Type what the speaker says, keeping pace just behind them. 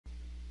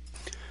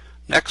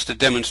Next, a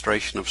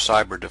demonstration of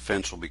cyber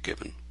defense will be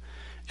given.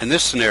 In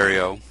this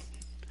scenario,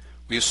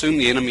 we assume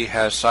the enemy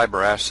has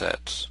cyber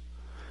assets,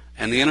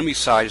 and the enemy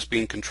side is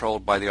being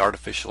controlled by the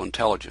artificial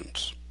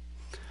intelligence.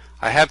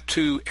 I have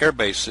two air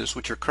bases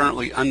which are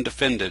currently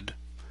undefended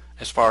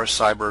as far as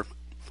cyber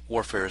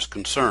warfare is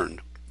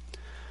concerned.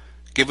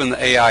 Given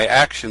the AI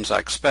actions I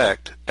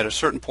expect, at a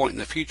certain point in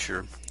the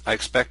future, I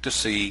expect to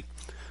see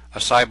a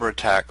cyber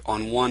attack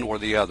on one or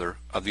the other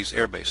of these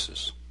air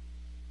bases.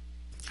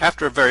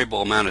 After a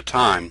variable amount of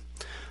time,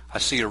 I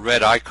see a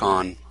red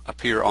icon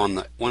appear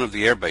on one of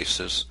the air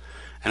bases,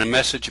 and a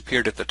message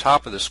appeared at the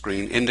top of the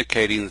screen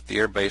indicating that the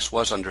air base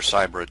was under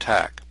cyber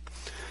attack.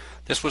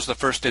 This was the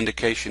first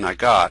indication I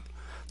got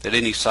that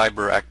any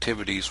cyber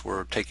activities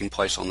were taking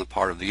place on the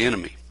part of the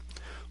enemy.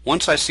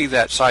 Once I see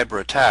that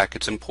cyber attack,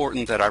 it's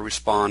important that I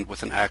respond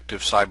with an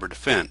active cyber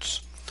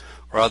defense,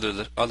 or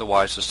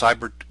otherwise the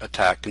cyber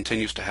attack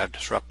continues to have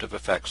disruptive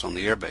effects on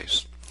the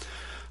airbase.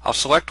 I'll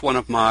select one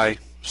of my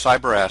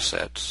cyber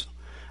assets,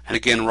 and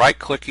again,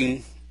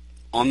 right-clicking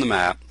on the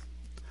map,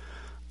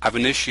 I've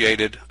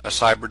initiated a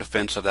cyber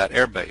defense of that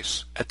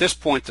airbase. At this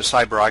point, the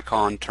cyber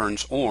icon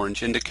turns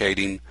orange,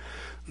 indicating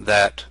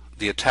that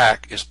the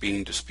attack is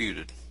being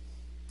disputed.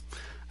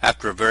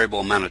 After a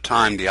variable amount of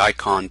time, the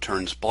icon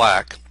turns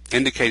black,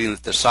 indicating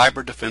that the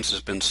cyber defense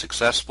has been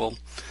successful,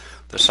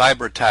 the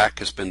cyber attack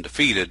has been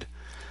defeated,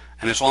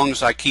 and as long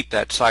as I keep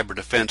that cyber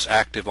defense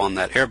active on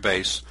that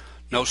airbase,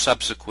 no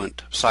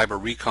subsequent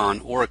cyber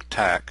recon or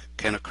attack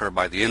can occur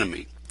by the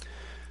enemy.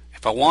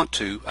 If I want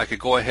to, I could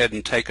go ahead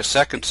and take a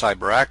second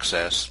cyber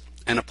access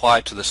and apply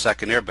it to the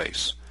second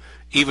airbase.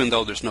 Even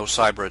though there's no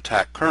cyber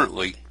attack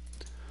currently,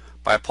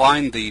 by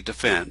applying the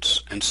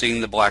defense and seeing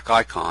the black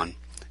icon,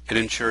 it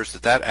ensures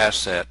that that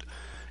asset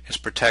is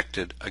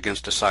protected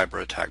against a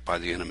cyber attack by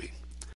the enemy.